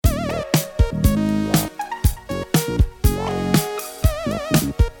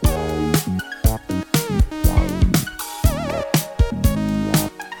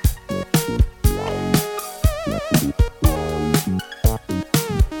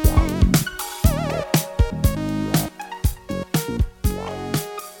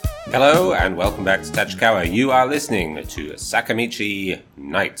Hello and welcome back to Tachikawa. You are listening to Sakamichi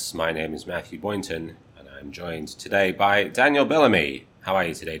Nights. My name is Matthew Boynton and I'm joined today by Daniel Bellamy. How are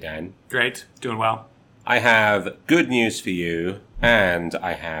you today, Dan? Great. Doing well. I have good news for you and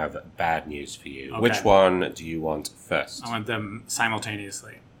I have bad news for you. Okay. Which one do you want first? I want them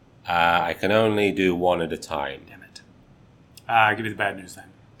simultaneously. I can only do one at a time. Damn it. Give me the bad news then.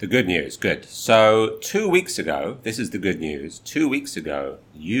 The good news, good. So 2 weeks ago, this is the good news, 2 weeks ago,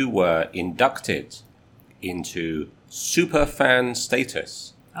 you were inducted into superfan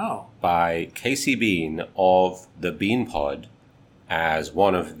status by Casey Bean of the Bean Pod as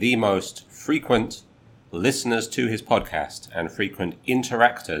one of the most frequent listeners to his podcast and frequent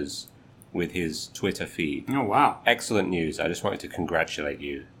interactors with his Twitter feed. Oh, wow. Excellent news. I just wanted to congratulate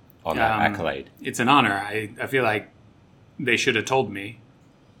you on that accolade. It's an honor. I feel like they should have told me,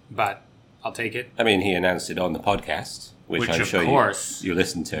 but I'll take it. I mean, he announced it on the podcast, which I'm of sure course. you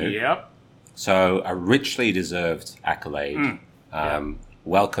listened to. Yep. So, a richly deserved accolade.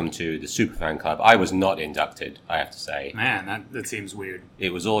 Welcome to the Superfan Club. I was not inducted, I have to say. Man, that seems weird.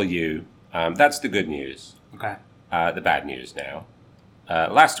 It was all you. That's the good news. Okay. The bad news now.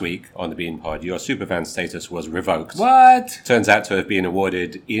 Last week on the Bean Pod, your Superfan status was revoked. What? Turns out to have been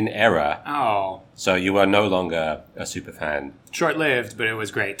awarded in error. Oh. So you are no longer a Superfan. Short-lived, but it was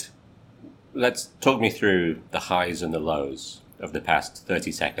great. Let's talk me through the highs and the lows of the past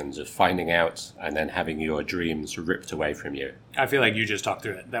 30 seconds of finding out and then having your dreams ripped away from you. I feel like you just talked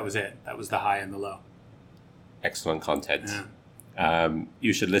through it. That was it. That was the high and the low. Excellent content. Yeah.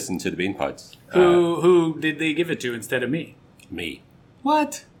 You should listen to the Bean Pods. Who did they give it to instead of me? Me.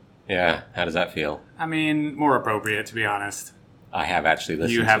 What? Yeah, how does that feel? I mean, more appropriate, to be honest. I have actually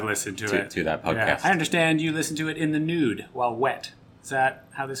listened You have listened to it. To that podcast. Yeah. I understand you listen to it in the nude while wet. Is that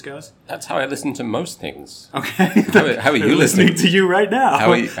how this goes? That's how I listen to most things. Okay. How are you listening to you right now?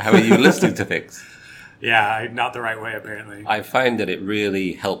 How are you listening to things? Yeah, not the right way, apparently. I find that it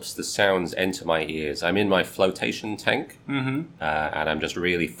really helps the sounds enter my ears. I'm in my flotation tank, and I'm just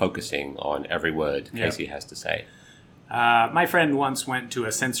really focusing on every word Casey has to say. My friend once went to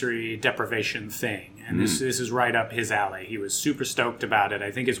a sensory deprivation thing, and this is right up his alley. He was super stoked about it.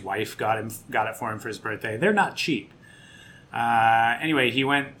 I think his wife got it for him for his birthday. They're not cheap. Anyway, he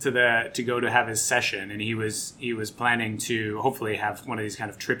went to go to have his session, and he was planning to hopefully have one of these kind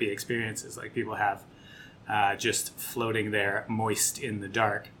of trippy experiences like people have, just floating there moist in the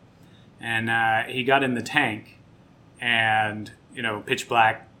dark. And he got in the tank, and pitch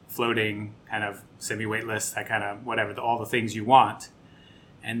black, floating, kind of semi-weightless, that kind of whatever, all the things you want.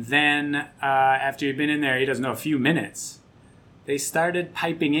 And then after he'd been in there, he doesn't know, a few minutes, they started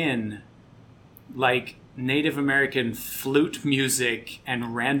piping in like Native American flute music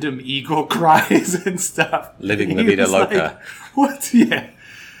and random eagle cries and stuff. Living La Vida Loca. Like, what? Yeah.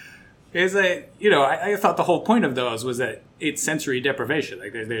 It's like, I thought the whole point of those was that it's sensory deprivation.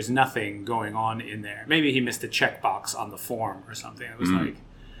 Like there's nothing going on in there. Maybe he missed a checkbox on the form or something. It was like,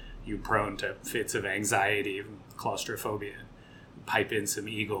 you prone to fits of anxiety, claustrophobia. Pipe in some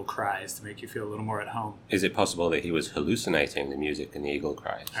eagle cries to make you feel a little more at home. Is it possible that he was hallucinating the music and the eagle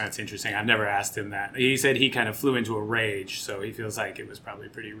cries? That's interesting. I've never asked him that. He said he kind of flew into a rage, so he feels like it was probably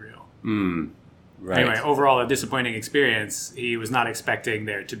pretty real. Right. Anyway, overall a disappointing experience. He was not expecting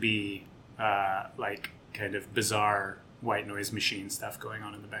there to be like kind of bizarre white noise machine stuff going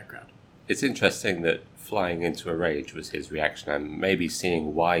on in the background. It's interesting that flying into a rage was his reaction. I'm maybe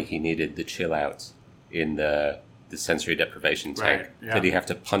seeing why he needed the chill out in the sensory deprivation tank. Right, yeah. Did he have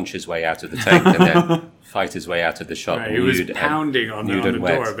to punch his way out of the tank and then fight his way out of the shop? Right, he was pounding on the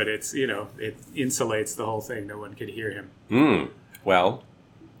door, but it's it insulates the whole thing. No one could hear him. Well,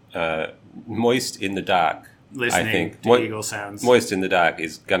 Moist in the Dark. Listening I think to eagle sounds. Moist in the Dark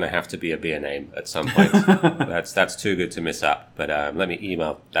is gonna have to be a beer name at some point. That's too good to miss up. But let me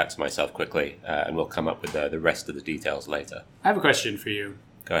email that to myself quickly, and we'll come up with the rest of the details later. I have a question for you.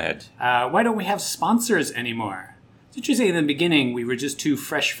 Go ahead. Why don't we have sponsors anymore? Did you say in the beginning we were just two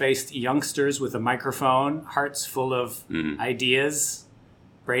fresh-faced youngsters with a microphone, hearts full of ideas,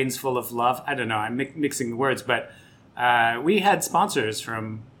 brains full of love? I don't know, I'm mixing the words, but we had sponsors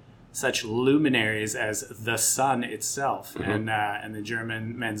from such luminaries as the Sun itself and the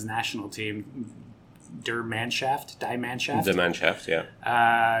German men's national team, Die Mannschaft,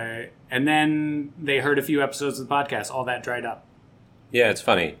 yeah. And then they heard a few episodes of the podcast, all that dried up. Yeah, it's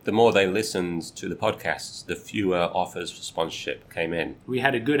funny. The more they listened to the podcasts, the fewer offers for sponsorship came in. We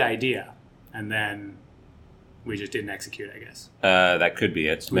had a good idea, and then we just didn't execute, I guess. That could be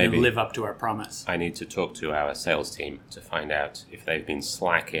it. We didn't live up to our promise. I need to talk to our sales team to find out if they've been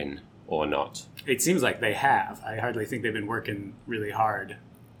slacking or not. It seems like they have. I hardly think they've been working really hard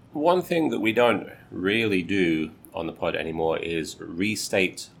One thing that we don't really do on the pod anymore is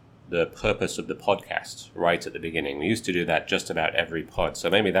restate the purpose of the podcast right at the beginning. We used to do that just about every pod, so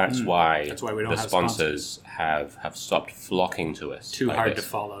maybe that's why we don't the have sponsors have stopped flocking to us. Too hard to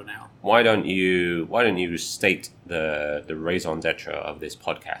follow now. Why don't you state the raison d'etre of this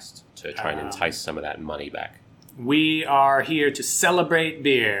podcast to try and entice some of that money back? We are here to celebrate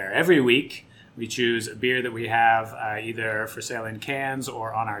beer. Every week we choose a beer that we have either for sale in cans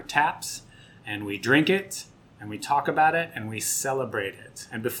or on our taps, and we drink it, and we talk about it, and we celebrate it.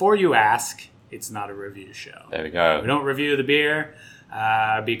 And before you ask, it's not a review show. There we go. We don't review the beer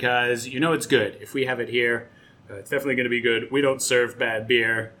because you know it's good. If we have it here, it's definitely going to be good. We don't serve bad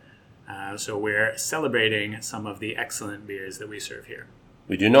beer, so we're celebrating some of the excellent beers that we serve here.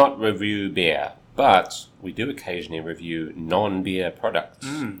 We do not review beer, but we do occasionally review non-beer products,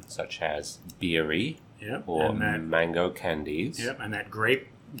 such as beery or mango candies. Yep, and that grape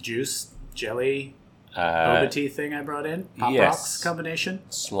juice jelly boba tea thing I brought in. Pop Rocks combination.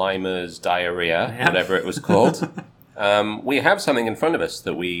 Slimer's diarrhea, whatever it was called. We have something in front of us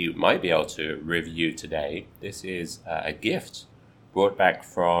that we might be able to review today. This is a gift brought back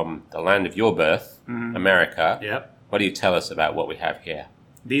from the land of your birth, America. Yep. What do you tell us about what we have here?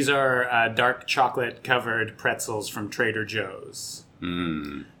 These are dark chocolate-covered pretzels from Trader Joe's.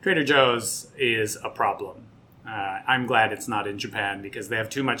 Trader Joe's is a problem. I'm glad it's not in Japan because they have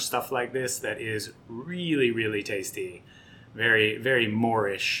too much stuff like this that is really, really tasty. Very, very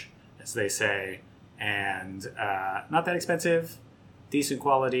Moorish, as they say. And not that expensive. Decent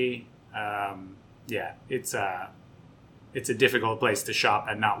quality. It's a difficult place to shop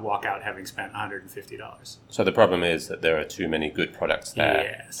and not walk out having spent $150. So the problem is that there are too many good products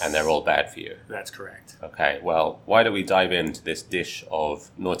there, and they're all bad for you. That's correct. Okay, well, why don't we dive into this dish of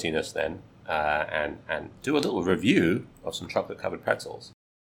naughtiness then, and do a little review of some chocolate-covered pretzels.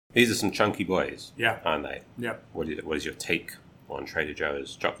 These are some chunky boys, aren't they? Yep. What is your take on Trader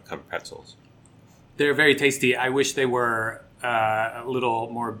Joe's chocolate-covered pretzels? They're very tasty. I wish they were a little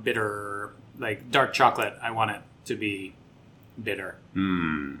more bitter, like dark chocolate. I want it to be bitter.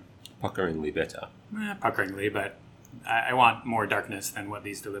 Puckeringly bitter. Puckeringly, but I want more darkness than what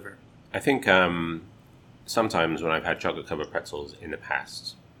these deliver. I think sometimes when I've had chocolate-covered pretzels in the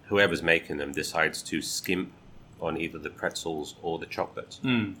past, whoever's making them decides to skimp on either the pretzels or the chocolate.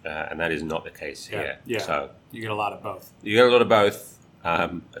 And that is not the case here. Yeah. So you get a lot of both. You get a lot of both. I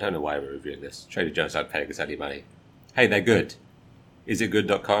don't know why we're reviewing this. Trader Joe's aren't paying us any money. Hey, they're good.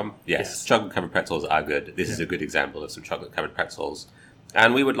 Is-it-good.com? Yes. Chocolate-covered pretzels are good. This is a good example of some chocolate-covered pretzels.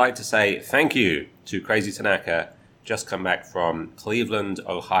 And we would like to say thank you to Crazy Tanaka, just come back from Cleveland,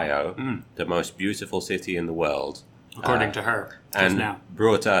 Ohio, the most beautiful city in the world. According to her, and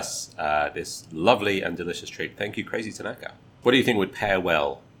brought us this lovely and delicious treat. Thank you, Crazy Tanaka. What do you think would pair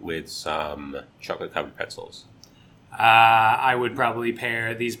well with some chocolate-covered pretzels? I would probably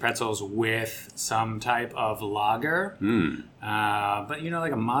pair these pretzels with some type of lager. But,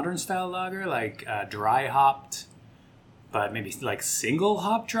 like a modern style lager, like dry hopped, but maybe like single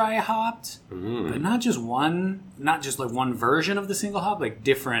hop dry hopped. But not just like one version of the single hop, like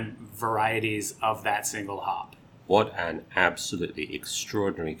different varieties of that single hop. What an absolutely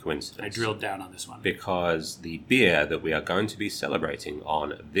extraordinary coincidence. I drilled down on this one. Because the beer that we are going to be celebrating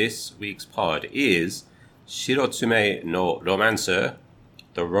on this week's pod is Shirotsume no Romancer,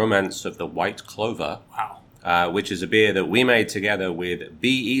 the Romance of the White Clover. Wow. Which is a beer that we made together with Be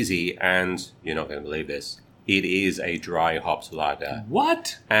Easy, and you're not going to believe this, it is a dry hopped lager.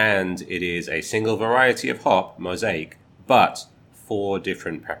 What? And it is a single variety of hop, mosaic, but 4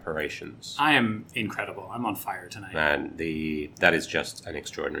 different preparations. I am incredible. I'm on fire tonight. Man, that is just an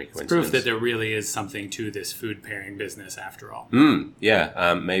extraordinary coincidence. It's proof that there really is something to this food pairing business after all.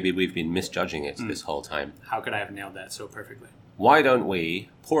 Maybe we've been misjudging it this whole time. How could I have nailed that so perfectly? Why don't we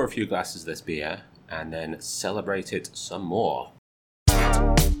pour a few glasses of this beer and then celebrate it some more?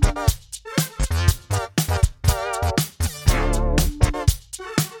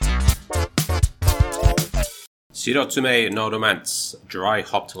 Shirotsume no Romance dry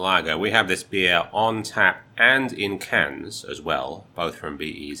hopped lager. We have this beer on tap and in cans as well, both from Be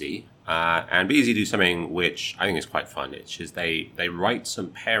Easy. And Be Easy do something which I think is quite fun. It's just they write some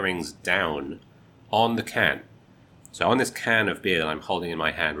pairings down on the can. So on this can of beer that I'm holding in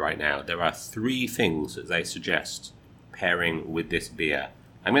my hand right now, there are 3 things that they suggest pairing with this beer.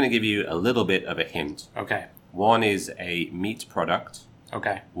 I'm going to give you a little bit of a hint. Okay. One is a meat product.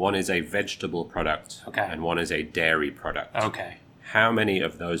 Okay. One is a vegetable product. Okay. And one is a dairy product. Okay. How many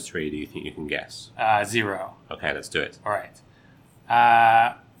of those 3 do you think you can guess? 0. Okay, let's do it. All right.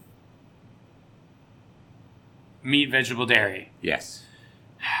 Meat, vegetable, dairy. Yes.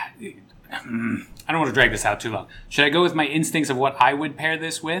 I don't want to drag this out too long. Should I go with my instincts of what I would pair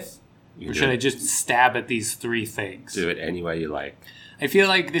this with? Or should I just stab at these three things? Do it any way you like. I feel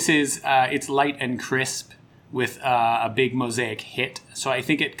like this is, it's light and crisp with a big mosaic hit. So I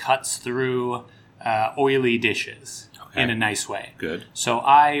think it cuts through oily dishes in a nice way. Good. So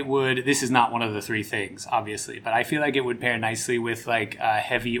this is not one of the three things, obviously, but I feel like it would pair nicely with like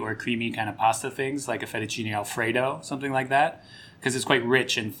heavy or creamy kind of pasta things, like a fettuccine alfredo, something like that. Because it's quite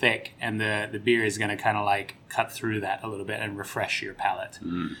rich and thick, and the beer is going to kind of like cut through that a little bit and refresh your palate.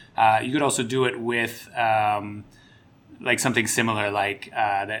 You could also do it with like something similar, like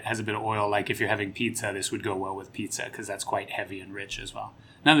that has a bit of oil. Like if you're having pizza, this would go well with pizza because that's quite heavy and rich as well.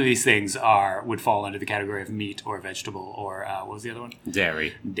 None of these things would fall under the category of meat or vegetable or what was the other one?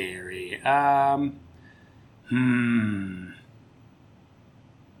 Dairy.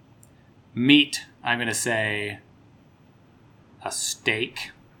 Meat. I'm going to say a steak.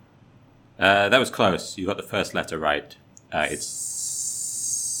 That was close. You got the first letter right. It's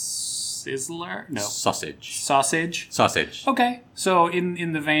Sizzler? No. Sausage. Okay. So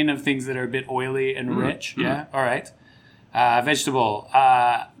in the vein of things that are a bit oily and rich. Yeah. All right. Vegetable.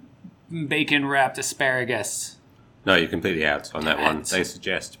 Bacon wrapped asparagus. No, you're completely out on that one. They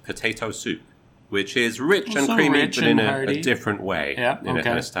suggest potato soup, which is rich Also and creamy, rich but in and a different way. Yeah, in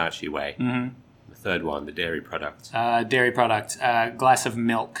a starchy way. Mm-hmm. The third one, the dairy product. Glass of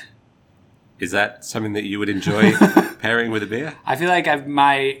milk. Is that something that you would enjoy pairing with a beer? I feel like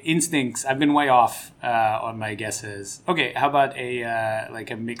my instincts, I've been way off on my guesses. Okay, how about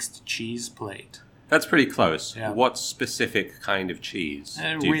a mixed cheese plate? That's pretty close. Yeah. What specific kind of cheese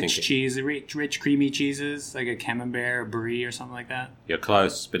do you think? Rich creamy cheeses, like a camembert or brie or something like that. You're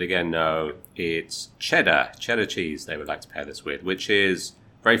close, but again, no. It's cheddar cheese they would like to pair this with, which is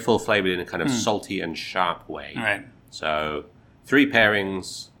very full-flavored in a kind of salty and sharp way. All right. So 3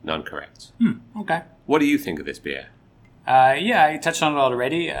 pairings, none correct. Okay. What do you think of this beer? I touched on it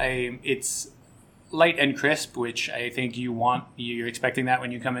already. It's light and crisp, which I think you're expecting that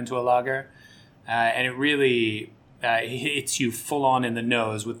when you come into a lager. And it really hits you full on in the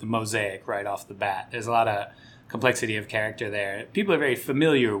nose with the mosaic right off the bat. There's a lot of complexity of character there. People are very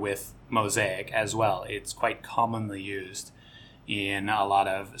familiar with mosaic as well. It's quite commonly used in a lot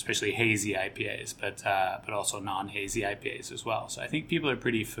of, especially hazy IPAs, but also non-hazy IPAs as well. So I think people are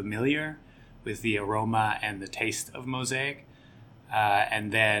pretty familiar with the aroma and the taste of mosaic.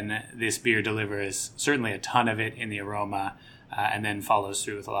 And then this beer delivers certainly a ton of it in the aroma, and then follows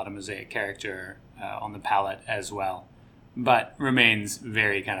through with a lot of mosaic character on the palate as well, but remains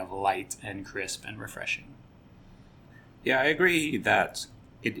very kind of light and crisp and refreshing. Yeah, I agree that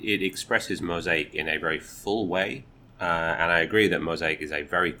it expresses mosaic in a very full way, and I agree that mosaic is a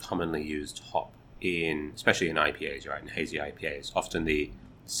very commonly used hop especially in IPAs, right? In hazy IPAs, often the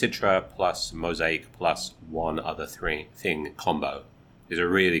Citra plus mosaic plus one other thing combo is a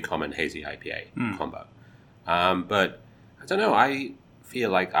really common hazy IPA combo. But I don't know, I feel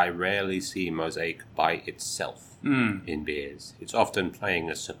like I rarely see mosaic by itself in beers. It's often playing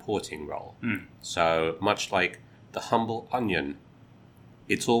a supporting role. So much like the humble onion,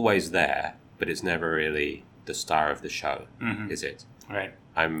 it's always there, but it's never really the star of the show, is it? Right.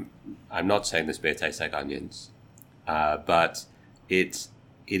 I'm not saying this beer tastes like onions, but it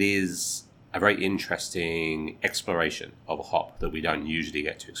is a very interesting exploration of a hop that we don't usually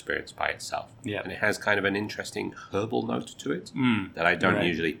get to experience by itself. Yeah. And it has kind of an interesting herbal note to it that I don't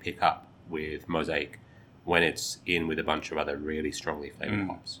usually pick up with mosaic when it's in with a bunch of other really strongly flavored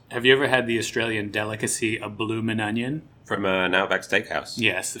hops. Have you ever had the Australian delicacy, a bloomin' onion? From an Outback Steakhouse.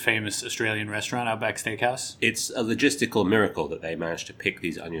 Yes, the famous Australian restaurant, Outback Steakhouse. It's a logistical miracle that they managed to pick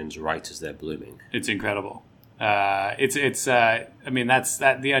these onions right as they're blooming. It's incredible. The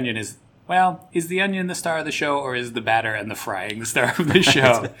onion is... Well, is the onion the star of the show, or is the batter and the frying the star of the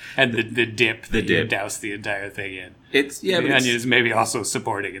show? And the dip that you douse the entire thing in. The onion is maybe also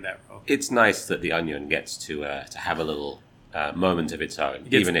supporting in that role. It's nice that the onion gets to have a little moment of its own,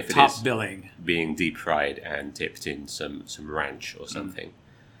 even if it is billing, being deep fried and dipped in some ranch or something.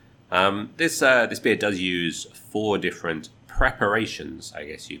 This beer does use 4 different preparations, I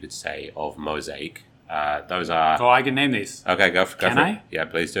guess you could say, of mosaic. Those are... Oh, I can name these. Okay, go for it. Can I? Yeah,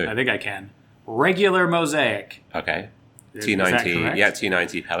 please do. I think I can. Regular mosaic. Okay. T90. Yeah,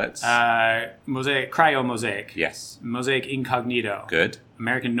 T90 pellets. Mosaic, cryo mosaic. Yes. Mosaic incognito. Good.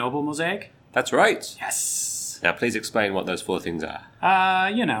 American noble mosaic. That's right. Yes. Now, please explain what those 4 things are.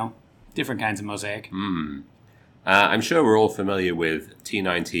 Different kinds of mosaic. I'm sure we're all familiar with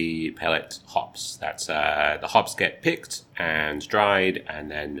T90 pellet hops. That's the hops get picked and dried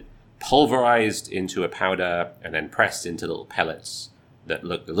and then pulverized into a powder and then pressed into little pellets that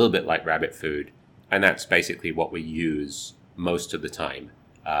look a little bit like rabbit food. And that's basically what we use most of the time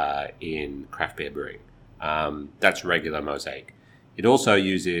in craft beer brewing. That's regular mosaic. It also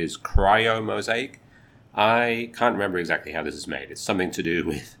uses cryo mosaic. I can't remember exactly how this is made. It's something to do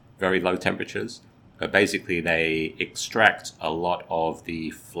with very low temperatures. But basically, they extract a lot of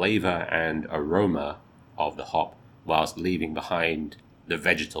the flavor and aroma of the hop whilst leaving behind the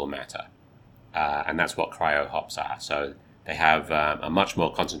vegetal matter. And that's what cryo hops are. So they have a much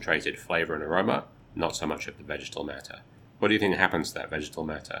more concentrated flavor and aroma, not so much of the vegetal matter. What do you think happens to that vegetal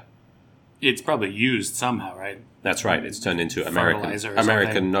matter? It's probably used somehow, right? That's right. It's turned into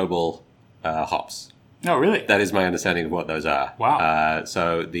American noble hops. Oh, really? That is my understanding of what those are. Wow.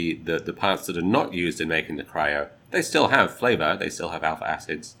 So the parts that are not used in making the cryo, they still have flavor, they still have alpha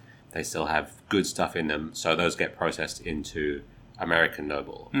acids, they still have good stuff in them. So those get processed into American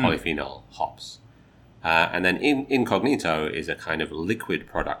noble polyphenol hops. And then incognito is a kind of liquid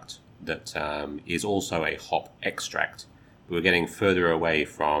product that is also a hop extract. We're getting further away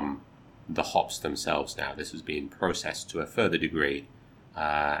from the hops themselves now. This has been processed to a further degree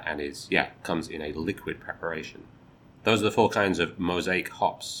and comes in a liquid preparation. Those are the 4 kinds of mosaic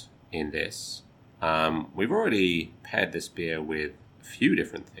hops in this. We've already paired this beer with a few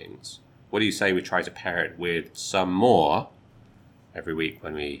different things. What do you say we try to pair it with some more? Every week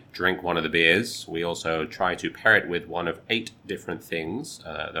when we drink one of the beers, we also try to pair it with one of 8 different things.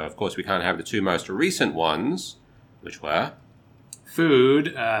 Though, of course, we can't have the 2 most recent ones, which were...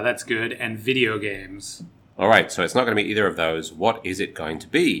 Food, that's good, and video games. All right, so it's not going to be either of those. What is it going to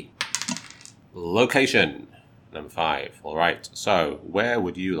be? Location, number 5. All right, so where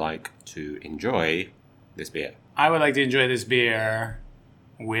would you like to enjoy this beer? I would like to enjoy this beer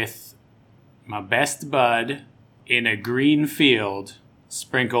with my best bud in a green field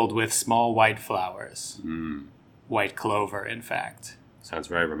sprinkled with small white flowers. White clover, in fact. Sounds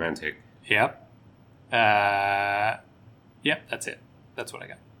very romantic. Yep. Yep, that's it. That's what I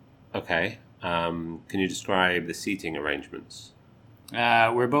got. Okay. Can you describe the seating arrangements?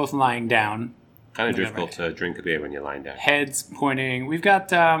 We're both lying down. Kind of difficult to drink a beer when you're lying down. Heads pointing. We've got,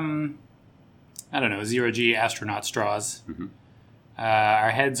 0G astronaut straws. Mm-hmm.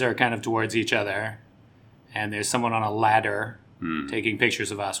 Our heads are kind of towards each other. And there's someone on a ladder taking pictures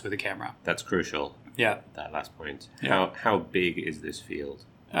of us with a camera. That's crucial. Yeah. That last point. Yeah. How big is this field?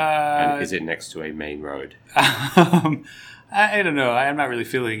 And is it next to a main road? I don't know. I'm not really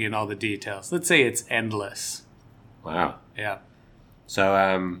filling in all the details. Let's say it's endless. Wow. Yeah.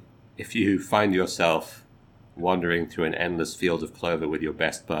 So if you find yourself wandering through an endless field of clover with your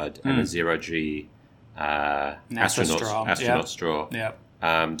best bud and a 0G astronaut straw,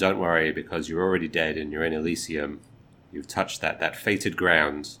 don't worry, because you're already dead and you're in Elysium. You've touched that fated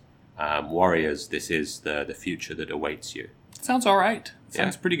ground. Warriors, this is the future that awaits you. Sounds all right.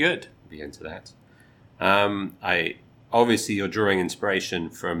 Sounds pretty good. Be into that. Obviously you're drawing inspiration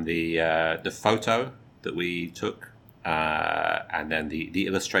from the photo that we took, and then the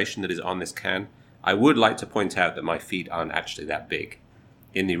illustration that is on this can. I would like to point out that my feet aren't actually that big.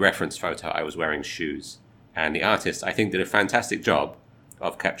 In the reference photo, I was wearing shoes, and the artist, I think, did a fantastic job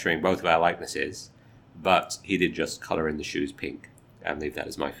of capturing both of our likenesses, but he did just colour in the shoes pink and leave that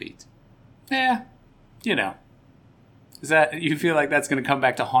as my feet. Yeah, Is that, you feel like that's going to come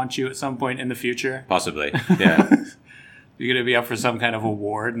back to haunt you at some point in the future? Possibly, yeah. You're going to be up for some kind of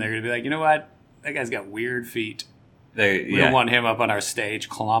award, and they're going to be like, you know what? That guy's got weird feet. We don't want him up on our stage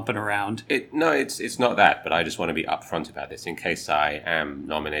clomping around. It's not that, but I just want to be upfront about this in case I am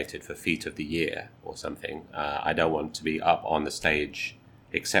nominated for Feet of the Year or something. I don't want to be up on the stage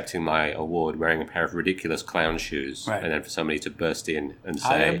accepting my award wearing a pair of ridiculous clown shoes, and then for somebody to burst in and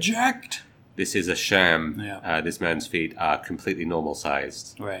say, I object! This is a sham. Yeah. This man's feet are completely normal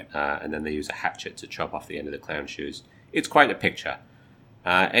sized. Right. And then they use a hatchet to chop off the end of the clown shoes. It's quite a picture.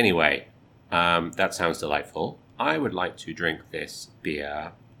 Anyway, that sounds delightful. I would like to drink this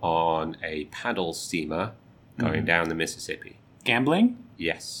beer on a paddle steamer going down the Mississippi. Gambling?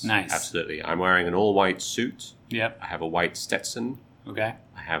 Yes. Nice. Absolutely. I'm wearing an all-white suit. Yep. I have a white Stetson. Okay.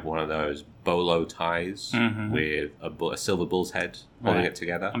 I have one of those bolo ties with a silver bull's head holding it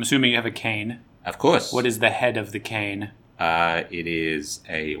together. I'm assuming you have a cane. Of course. What is the head of the cane? It is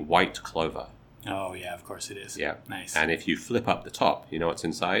a white clover. Oh, yeah, of course it is. Yeah. Nice. And if you flip up the top, you know what's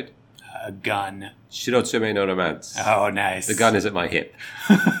inside? A gun. Shirotsume no romance. Oh, nice. The gun is at my hip.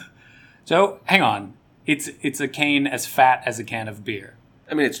 So, hang on. It's a cane as fat as a can of beer.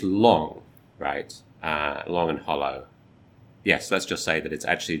 I mean, it's long, right? Long and hollow. Yes, let's just say that it's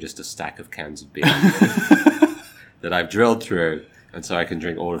actually just a stack of cans of beer that I've drilled through And so I can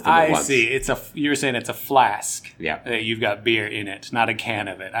drink all of them at once. I see. You're saying it's a flask. Yeah. That you've got beer in it, not a can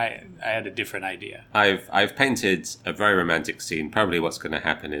of it. I had a different idea. I've painted a very romantic scene. Probably what's going to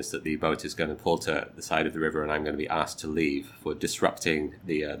happen is that the boat is going to pull to the side of the river, and I'm going to be asked to leave for disrupting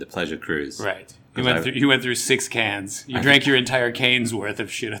the pleasure cruise. Right. You went through 6 cans. You drank your entire cane's worth of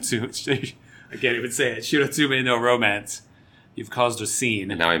Shirotsume. I can't even say it. Shirotsume no romance. You've caused a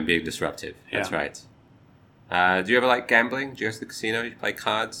scene. And now I'm being disruptive. That's right. Do you ever like gambling? Do you go to the casino? Do you play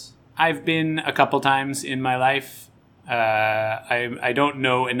cards? I've been a couple times in my life. I don't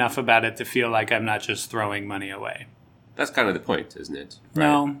know enough about it to feel like I'm not just throwing money away. That's kind of the point, isn't it? Right?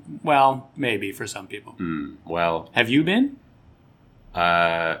 No. Well, maybe for some people. Well... Have you been?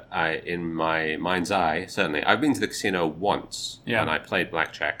 In my mind's eye, certainly. I've been to the casino once, and I played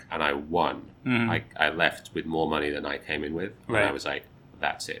blackjack, and I won. I left with more money than I came in with, and I was like,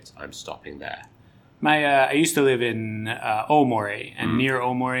 that's it. I'm stopping there. I used to live in Omori, and near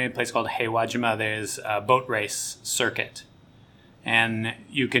Omori, a place called Heiwajima, there's a boat race circuit. And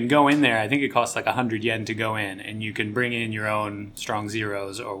you can go in there, I think it costs like 100 yen to go in, and you can bring in your own strong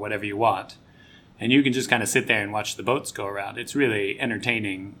zeros or whatever you want. And you can just kind of sit there and watch the boats go around. It's really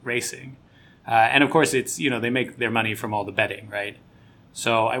entertaining racing. And of course, it's, they make their money from all the betting, right?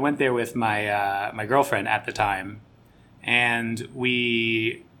 So I went there with my girlfriend at the time, and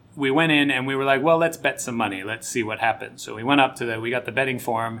we went in and we were like, well, let's bet some money. Let's see what happens. So we went up we got the betting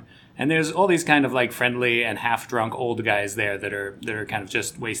form, and there's all these kind of like friendly and half-drunk old guys there that are kind of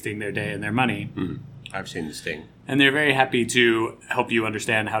just wasting their day and their money. I've seen this thing. And they're very happy to help you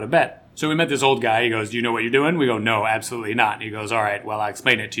understand how to bet. So we met this old guy. He goes, do you know what you're doing? We go, no, absolutely not. He goes, all right, well, I'll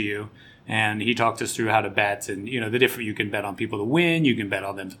explain it to you. And he talked us through how to bet. And, the different, you can bet on people to win. You can bet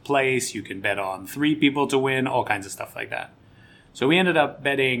on them to place. You can bet on 3 people to win, all kinds of stuff like that. So we ended up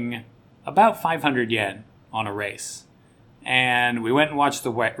betting about 500 yen on a race. And we went and watched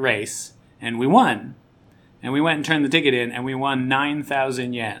the race, and we won. And we went and turned the ticket in, and we won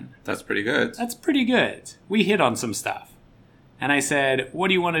 9,000 yen. That's pretty good. That's pretty good. We hit on some stuff. And I said, what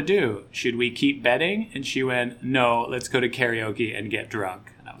do you want to do? Should we keep betting? And she went, no, let's go to karaoke and get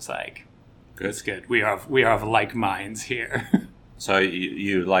drunk. And I was like, good. That's good. We are of like minds here. So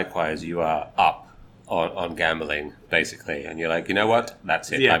you likewise, you are up on gambling, basically. And you're like, you know what?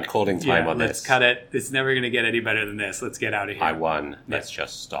 That's it. Yeah. I'm calling time on this. Let's cut it. It's never going to get any better than this. Let's get out of here. I won. Let's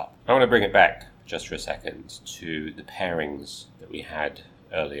just stop. I want to bring it back just for a second to the pairings that we had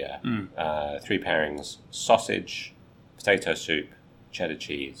earlier. 3 pairings: sausage, potato soup, cheddar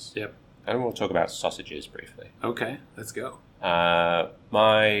cheese. Yep. And we'll talk about sausages briefly. Okay, let's go.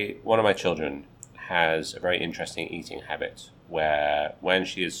 One of my children has a very interesting eating habit where when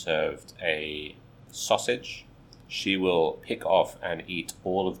she is served a sausage, she will pick off and eat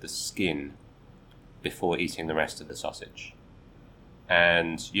all of the skin before eating the rest of the sausage.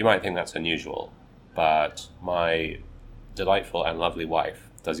 And you might think that's unusual, but my delightful and lovely wife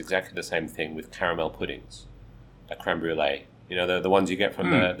does exactly the same thing with caramel puddings. A creme brulee. The ones you get from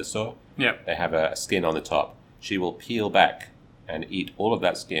the store? Yep. They have a skin on the top. She will peel back and eat all of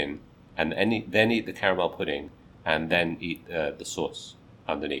that skin, and then eat the caramel pudding, and then eat the sauce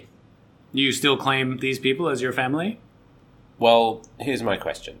underneath. You still claim these people as your family? Well, here's my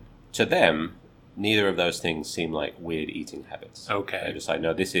question. To them, neither of those things seem like weird eating habits. Okay. They're just like,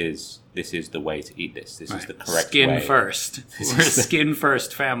 no, this is the way to eat this. This is the correct skin way. Skin first. We're a skin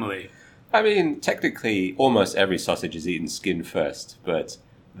first family. I mean, technically, almost every sausage is eaten skin first, but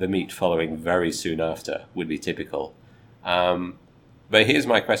the meat following very soon after would be typical. But here's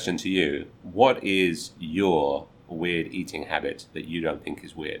my question to you. What is your weird eating habit that you don't think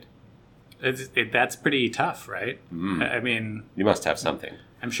is weird? That's pretty tough, right? I mean... You must have something.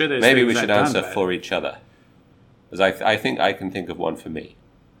 I'm sure there's Maybe we should answer for each other. Because I think I can think of one for me.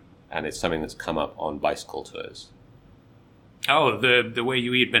 And it's something that's come up on bicycle tours. Oh, the way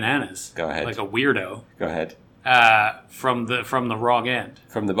you eat bananas. Go ahead. Like a weirdo. Go ahead. From the wrong end.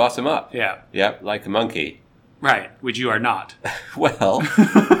 From the bottom up. Yeah. Yep, like a monkey. Right, which you are not. Well,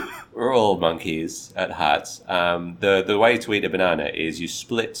 we're all monkeys at heart. The way to eat a banana is you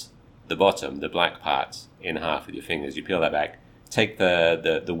split the bottom, the black part, in half with your fingers. You peel that back. Take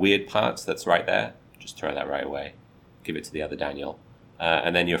the weird parts that's right there. Just throw that right away. Give it to the other Daniel.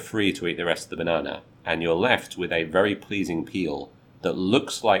 And then you're free to eat the rest of the banana. And you're left with a very pleasing peel that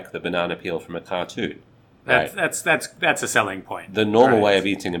looks like the banana peel from a cartoon. That's a selling point. The normal way of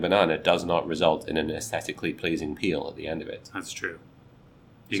eating a banana does not result in an aesthetically pleasing peel at the end of it. That's true.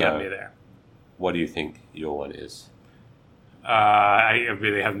 You got me there. What do you think your one is? I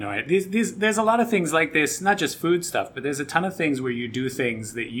really have no idea. There's a lot of things like this, not just food stuff, but there's a ton of things where you do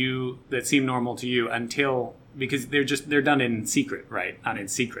things that seem normal to you until because they're done in secret, right? Not in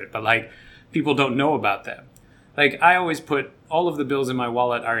secret, but like people don't know about them. Like I always put all of the bills in my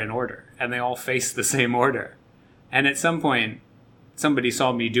wallet are in order, and they all face the same order. And at some point, somebody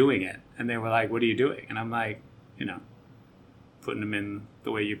saw me doing it, and they were like, "What are you doing?" And I'm like, putting them in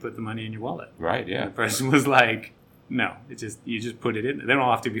the way you put the money in your wallet. Right. Yeah. And the person was like, "No, you just put it in. They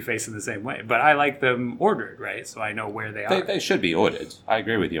don't have to be facing the same way." But I like them ordered, right? So I know where they are. They should be ordered. I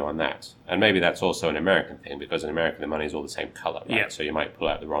agree with you on that. And maybe that's also an American thing, because in America the money is all the same color, right? Yeah. So you might pull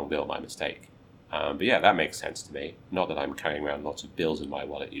out the wrong bill by mistake. But yeah, that makes sense to me. Not that I'm carrying around lots of bills in my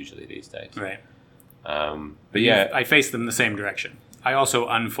wallet usually these days. Right. But yeah, I face them the same direction. I also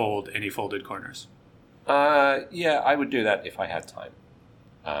unfold any folded corners. yeah, I would do that if I had time.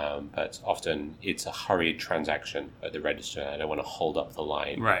 But often it's a hurried transaction at the register, and I don't want to hold up the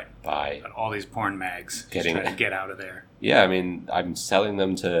line. Right. By But all these porn mags getting trying to get out of there. Yeah, I mean, I'm selling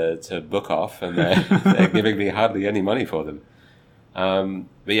them to book off, and they're giving me hardly any money for them.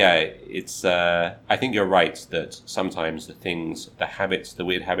 But yeah, it's. I think you're right that sometimes the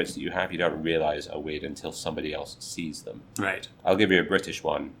weird habits that you have, you don't realize are weird until somebody else sees them. Right. I'll give you a British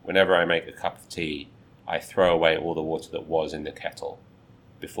one. Whenever I make a cup of tea, I throw away all the water that was in the kettle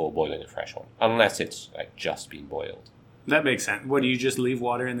before boiling a fresh one, unless it's like just been boiled. That makes sense. What, do you just leave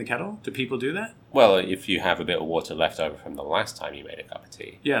water in the kettle? Do people do that? Well, if you have a bit of water left over from the last time you made a cup of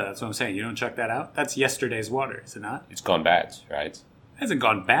tea. Yeah, that's what I'm saying. You don't chuck that out? That's yesterday's water, is it not? It's gone bad, right? It hasn't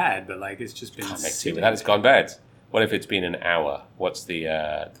gone bad, but like it's just been Can't make tea sitting without it's gone bad. What if it's been an hour? What's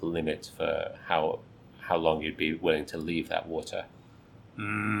the limit for how long you'd be willing to leave that water?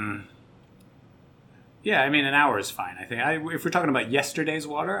 Yeah, I mean, an hour is fine. I think if we're talking about yesterday's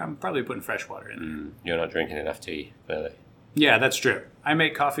water, I'm probably putting fresh water in there. You're not drinking enough tea, clearly. Yeah, that's true. I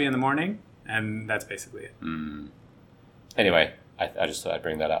make coffee in the morning, and that's basically it. Anyway, I just thought I'd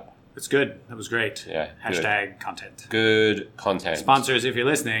bring that up. It's good. That was great. Yeah. Hashtag content. Good content. Sponsors, if you're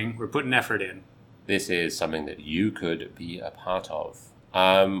listening, we're putting effort in. This is something that you could be a part of.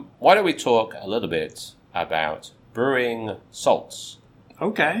 Why don't we talk a little bit about brewing salts?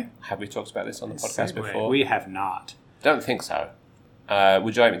 Okay. Have we talked about this on the podcast before? We have not. Don't think so.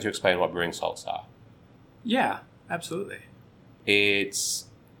 Would you like me to explain what brewing salts are? Yeah, absolutely. It's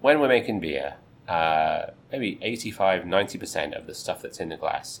when we're making beer, maybe 85-90% of the stuff that's in the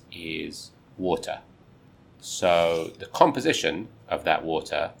glass is water. So the composition of that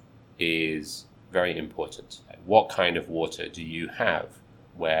water is very important. What kind of water do you have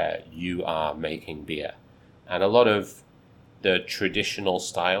where you are making beer? And a lot of the traditional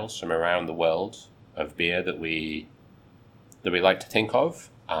styles from around the world of beer that we like to think of,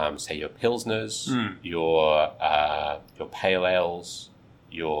 say your pilsners, your pale ales,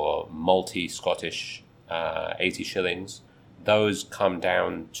 your malty Scottish 80 shillings, those come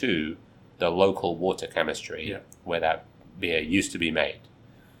down to the local water chemistry where that beer used to be made.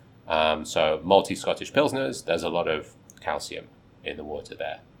 So malty Scottish pilsners, there's a lot of calcium in the water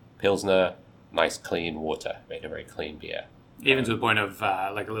there. Pilsner, nice clean water, made a very clean beer. Even to the point of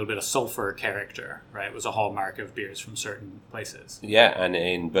like a little bit of sulfur character, right? It was a hallmark of beers from certain places. Yeah, and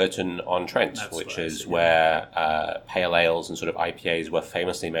in Burton-on-Trent, which is where pale ales and sort of IPAs were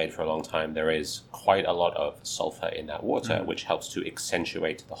famously made for a long time, there is quite a lot of sulfur in that water, which helps to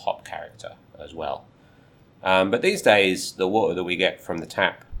accentuate the hop character as well. But these days, the water that we get from the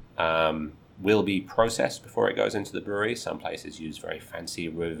tap will be processed before it goes into the brewery. Some places use very fancy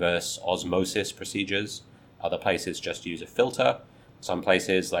reverse osmosis procedures. Other places just use a filter. Some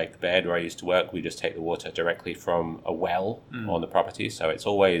places, like Baird, where I used to work, we just take the water directly from a well on the property. So it's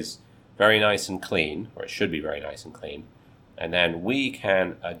always very nice and clean, or it should be very nice and clean. And then we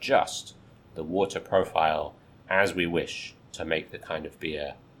can adjust the water profile as we wish to make the kind of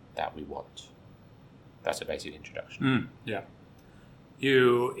beer that we want. That's a basic introduction. Yeah.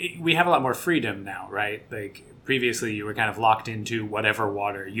 We have a lot more freedom now, right? Like previously you were kind of locked into whatever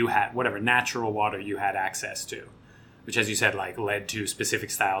water you had, whatever natural water you had access to, which, as you said, like led to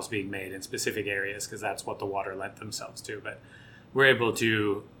specific styles being made in specific areas because that's what the water lent themselves to. But we're able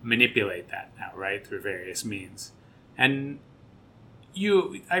to manipulate that now, right, through various means. And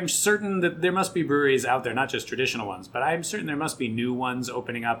I'm certain that there must be breweries out there, not just traditional ones, but I'm certain there must be new ones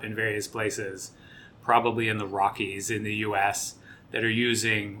opening up in various places, probably in the Rockies in the U.S., that are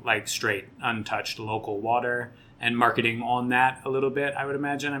using like straight, untouched local water and marketing on that a little bit, I would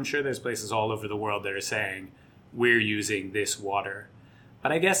imagine. I'm sure there's places all over the world that are saying, we're using this water.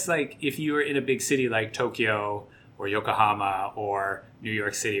 But I guess like if you were in a big city like Tokyo or Yokohama or New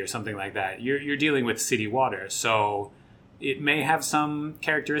York City or something like that, you're dealing with city water. So it may have some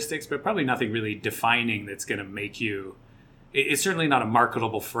characteristics, but probably nothing really defining that's going to make you... It's certainly not a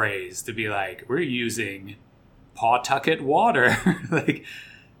marketable phrase to be like, we're using Pawtucket water. Like,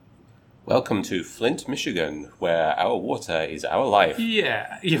 welcome to Flint, Michigan, where our water is our life.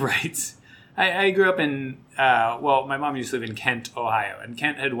 Yeah, you're right. I grew up in, my mom used to live in Kent, Ohio, and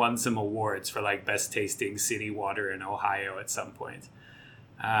Kent had won some awards for, like, best tasting city water in Ohio at some point.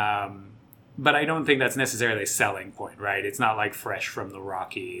 But I don't think that's necessarily a selling point, right? It's not like fresh from the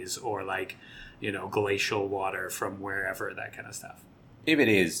Rockies or like, glacial water from wherever, that kind of stuff. If it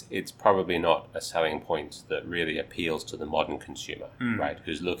is, it's probably not a selling point that really appeals to the modern consumer, right?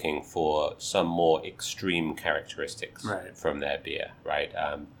 Who's looking for some more extreme characteristics from their beer, right?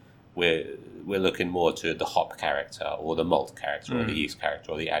 We're looking more to the hop character or the malt character or the yeast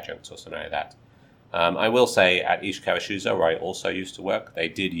character or the adjuncts or something like that. I will say at East Kawashuza, where I also used to work, they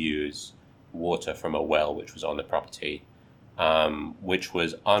did use water from a well which was on the property, which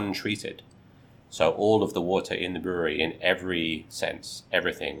was untreated. So all of the water in the brewery, in every sense,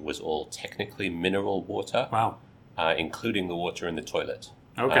 everything was all technically mineral water. Wow. Including the water in the toilet.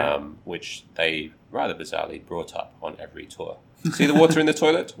 Okay. Which they rather bizarrely brought up on every tour. See the water in the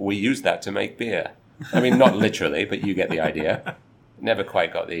toilet? We use that to make beer. I mean, not literally, but you get the idea. Never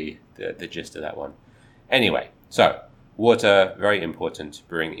quite got the gist of that one. Anyway, so water, very important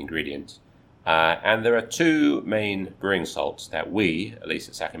brewing ingredient. And there are two main brewing salts that we, at least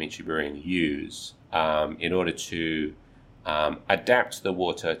at Sakamichi Brewing, use in order to adapt the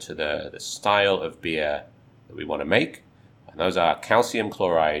water to the style of beer that we want to make. And those are calcium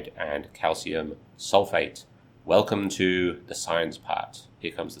chloride and calcium sulfate. Welcome to the science part.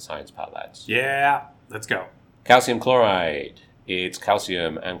 Here comes the science part, lads. Yeah, let's go. Calcium chloride. It's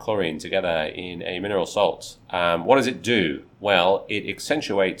calcium and chlorine together in a mineral salt. What does it do? Well, it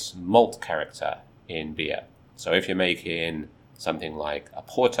accentuates malt character in beer. So if you're making something like a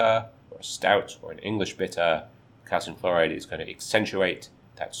porter or a stout or an English bitter, calcium chloride is going to accentuate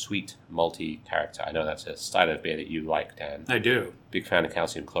that sweet, malty character. I know that's a style of beer that you like, Dan. I do. Big fan of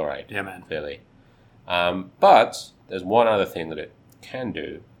calcium chloride. Yeah, man. Clearly. But there's one other thing that it can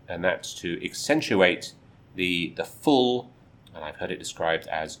do, and that's to accentuate the full, and I've heard it described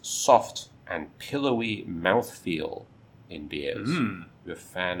as soft and pillowy mouthfeel in beers. You're a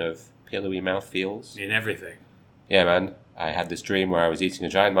fan of pillowy mouthfeels? In everything. Yeah, man. I had this dream where I was eating a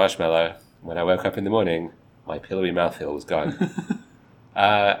giant marshmallow. When I woke up in the morning, my pillowy mouthfeel was gone.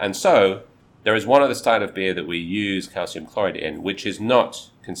 And so, there is one other style of beer that we use calcium chloride in, which is not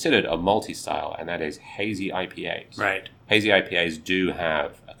considered a malty style, and that is hazy IPAs. Right. Hazy IPAs do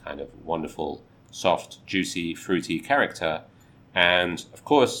have a kind of wonderful, soft, juicy, fruity character, and of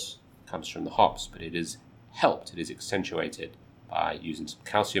course, it comes from the hops, but it is accentuated by using some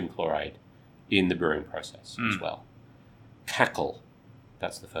calcium chloride in the brewing process as well. Cackle,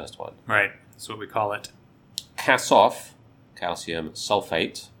 that's the first one. Right, that's what we call it. Casoff, calcium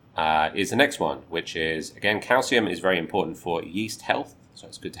sulfate, is the next one, which is, again, calcium is very important for yeast health, so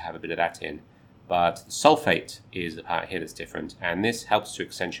it's good to have a bit of that in. But sulfate is the part here that's different, and this helps to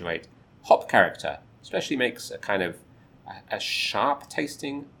accentuate hop character, especially makes a kind of a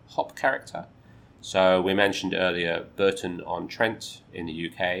sharp-tasting hop character. So we mentioned earlier Burton-on-Trent in the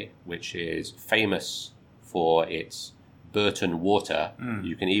UK, which is famous for its Burton water.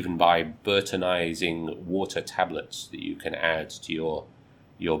 You can even buy Burtonizing water tablets that you can add to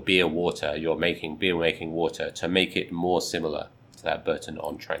your beer water, your beer making water, to make it more similar to that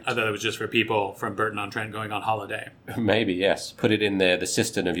Burton-on-Trent. I thought it was just for people from Burton-on-Trent going on holiday. Maybe, yes. Put it in the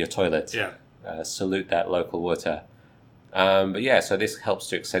cistern of your toilet. Yeah. Salute that local water. But yeah, so this helps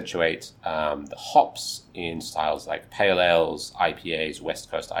to accentuate the hops in styles like pale ales, IPAs,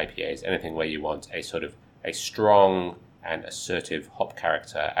 West Coast IPAs, anything where you want a sort of a strong and assertive hop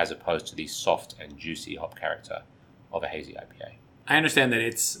character as opposed to the soft and juicy hop character of a hazy IPA. I understand that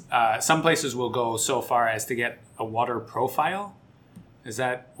it's some places will go so far as to get a water profile. Is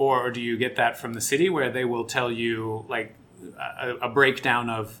that, or do you get that from the city where they will tell you like a breakdown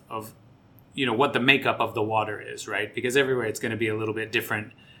of what the makeup of the water is, right? Because everywhere it's going to be a little bit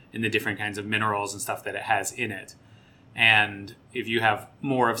different in the different kinds of minerals and stuff that it has in it. And if you have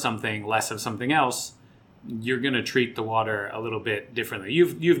more of something, less of something else, you're going to treat the water a little bit differently.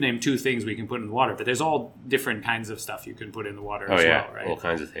 You've named two things we can put in the water, but there's all different kinds of stuff you can put in the water as well, right? All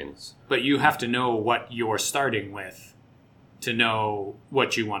kinds of things. But you have to know what you're starting with to know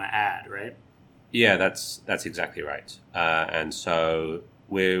what you want to add, right? Yeah, that's exactly right. And so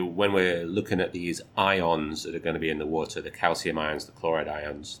when we're looking at these ions that are going to be in the water, the calcium ions, the chloride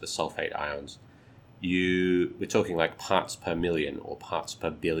ions, the sulfate ions, we're talking like parts per million or parts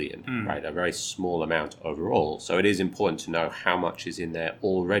per billion, right? A very small amount overall. So it is important to know how much is in there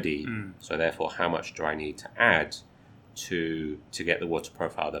already. So therefore, how much do I need to add to get the water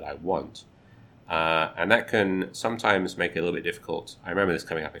profile that I want? And that can sometimes make it a little bit difficult. I remember this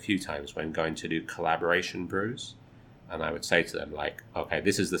coming up a few times when going to do collaboration brews. And I would say to them, like, okay,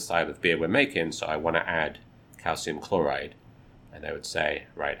 this is the style of beer we're making, so I want to add calcium chloride. And they would say,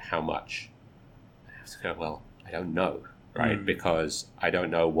 right, how much? And I have to go, well, I don't know, right? Because I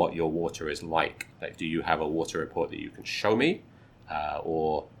don't know what your water is like. Like, do you have a water report that you can show me?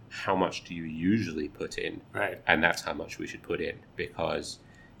 Or how much do you usually put in? Right. And that's how much we should put in. Because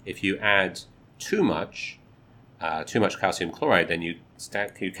if you add too much calcium chloride, then you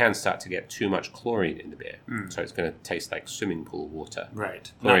can start to get too much chlorine in the beer. So it's going to taste like swimming pool water.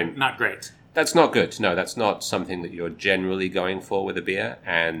 Right. Chlorine, not great. That's not good. No, that's not something that you're generally going for with a beer.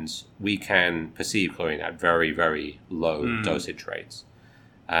 And we can perceive chlorine at very, very low dosage rates.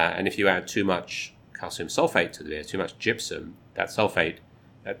 And if you add too much calcium sulfate to the beer, too much gypsum, that sulfate,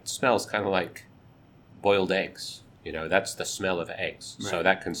 that smells kind of like boiled eggs. You know, that's the smell of eggs. Right. So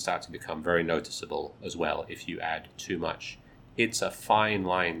that can start to become very noticeable as well if you add too much. It's a fine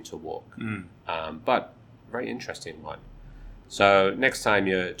line to walk, but very interesting one. So next time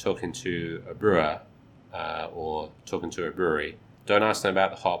you're talking to a brewer or talking to a brewery, don't ask them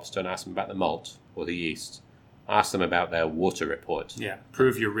about the hops, don't ask them about the malt or the yeast. Ask them about their water report. Yeah,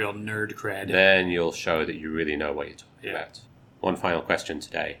 prove your real nerd cred. Then you'll show that you really know what you're talking about. One final question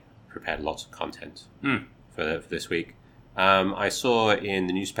today. Prepared lots of content for this week. I saw in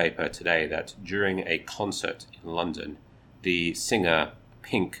the newspaper today that during a concert in London, the singer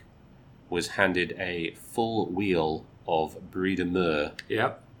Pink was handed a full wheel of Brie de Mer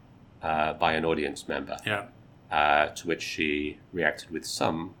by an audience member, to which she reacted with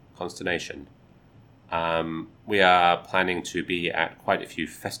some consternation. We are planning to be at quite a few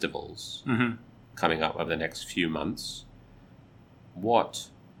festivals coming up over the next few months. What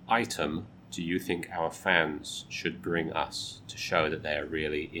item do you think our fans should bring us to show that they're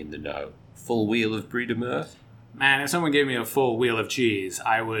really in the know? Full wheel of Brie de Mer? Man, if someone gave me a full wheel of cheese,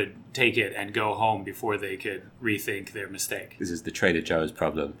 I would take it and go home before they could rethink their mistake. This is the Trader Joe's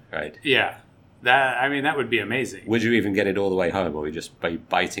problem, right? Yeah. That would be amazing. Would you even get it all the way home, or would you just be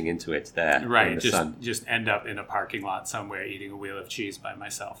biting into it there in the sun? Just end up in a parking lot somewhere eating a wheel of cheese by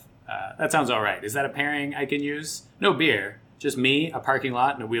myself. That sounds all right. Is that a pairing I can use? No beer. Just me, a parking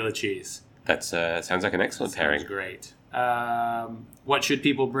lot, and a wheel of cheese. That sounds like an excellent pairing. Sounds great. What should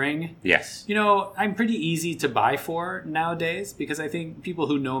people bring? Yes. You know, I'm pretty easy to buy for nowadays because I think people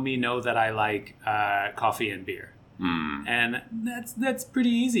who know me know that I like coffee and beer. And that's pretty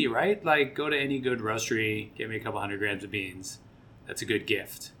easy, right? Like, go to any good roastery, get me a couple 100 grams of beans. That's a good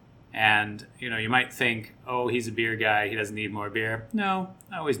gift. And, you know, you might think, oh, he's a beer guy, he doesn't need more beer. No,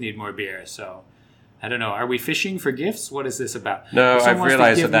 I always need more beer, so... I don't know. Are we fishing for gifts? What is this about? No, I've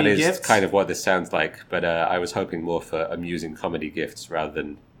realized that is gifts, kind of what this sounds like. But I was hoping more for amusing comedy gifts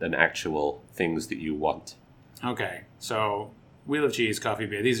rather than actual things that you want. Okay. So, wheel of cheese, coffee,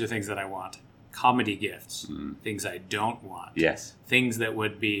 beer. These are things that I want. Comedy gifts. Things I don't want. Yes. Things that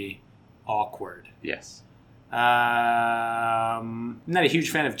would be awkward. Yes. I'm not a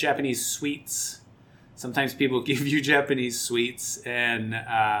huge fan of Japanese sweets. Sometimes people give you Japanese sweets, and,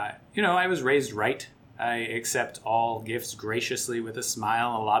 I was raised right. I accept all gifts graciously with a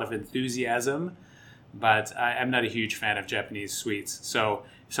smile and a lot of enthusiasm, but I'm not a huge fan of Japanese sweets. So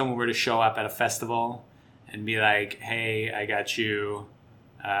if someone were to show up at a festival and be like, hey, I got you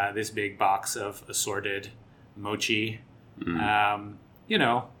this big box of assorted mochi, I'm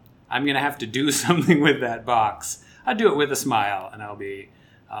going to have to do something with that box. I'll do it with a smile, and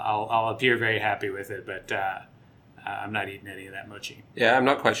I'll appear very happy with it, but I'm not eating any of that mochi. Yeah, I'm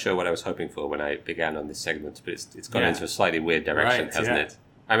not quite sure what I was hoping for when I began on this segment, but it's gone into a slightly weird direction, hasn't it?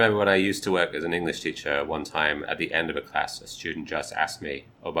 I remember when I used to work as an English teacher, one time at the end of a class, a student just asked me,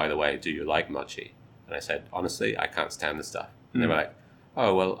 oh, by the way, do you like mochi? And I said, honestly, I can't stand the stuff. And they were like,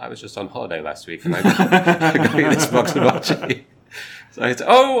 oh, well, I was just on holiday last week, and I got you this box of mochi. So I said,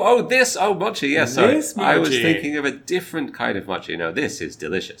 mochi, yes. This mochi. I was thinking of a different kind of mochi. No, this is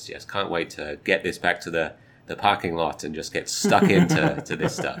delicious. Yes, can't wait to get this back to the parking lot and just get stuck into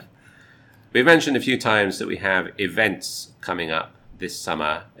this stuff. We've mentioned a few times that we have events coming up this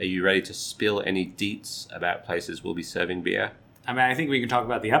summer. Are you ready to spill any deets about places we'll be serving beer? I mean, I think we can talk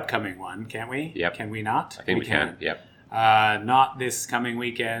about the upcoming one, can't we? Yep. Can we not? I think we can. Yep. Not this coming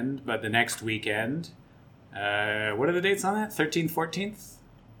weekend, but the next weekend. What are the dates on that? 13th, 14th?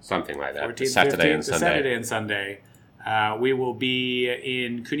 Something like that. 14th, Saturday 15th, and Sunday. Saturday and Sunday. We will be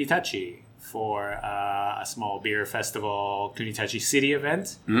in Kunitachi for a small beer festival, Kunitachi City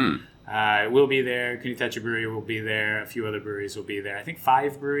event. We'll be there. Kunitachi Brewery will be there. A few other breweries will be there. I think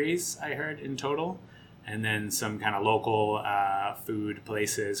 5 breweries, I heard, in total. And then some kind of local food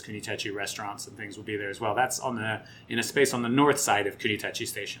places, Kunitachi restaurants and things will be there as well. That's in a space on the north side of Kunitachi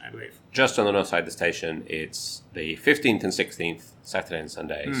Station, I believe. Just on the north side of the station. It's the 15th and 16th, Saturday and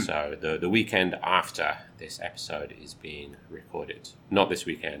Sunday. So the weekend after this episode is being recorded. Not this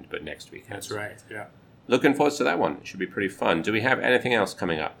weekend, but next weekend. That's right, yeah. Looking forward to that one. It should be pretty fun. Do we have anything else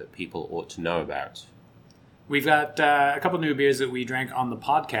coming up that people ought to know about? We've got a couple new beers that we drank on the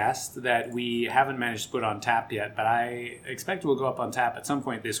podcast that we haven't managed to put on tap yet, but I expect will go up on tap at some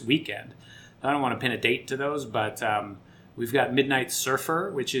point this weekend. I don't want to pin a date to those, but we've got Midnight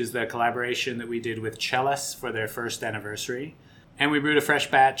Surfer, which is the collaboration that we did with Chalice for their first anniversary. And we brewed a fresh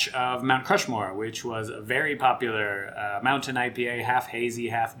batch of Mount Crushmore, which was a very popular mountain IPA, half hazy,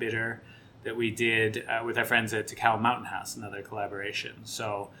 half bitter, that we did with our friends at Takao Mountain House, another collaboration.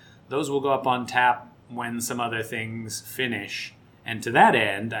 So those will go up on tap when some other things finish. And to that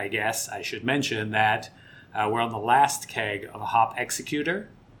end, I guess I should mention that we're on the last keg of Hop Executor,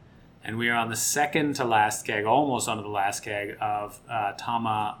 and we are on the second to last keg, almost onto the last keg, of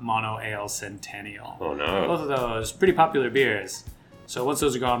Tama Mono Ale Centennial. Oh no. Both of those pretty popular beers. So once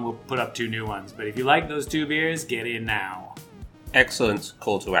those are gone, we'll put up 2 new ones. But if you like those 2 beers, get in now. Excellent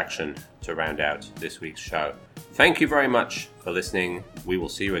call to action to round out this week's show. Thank you very much for listening. We will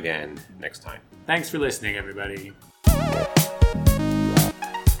see you again next time. Thanks for listening, everybody.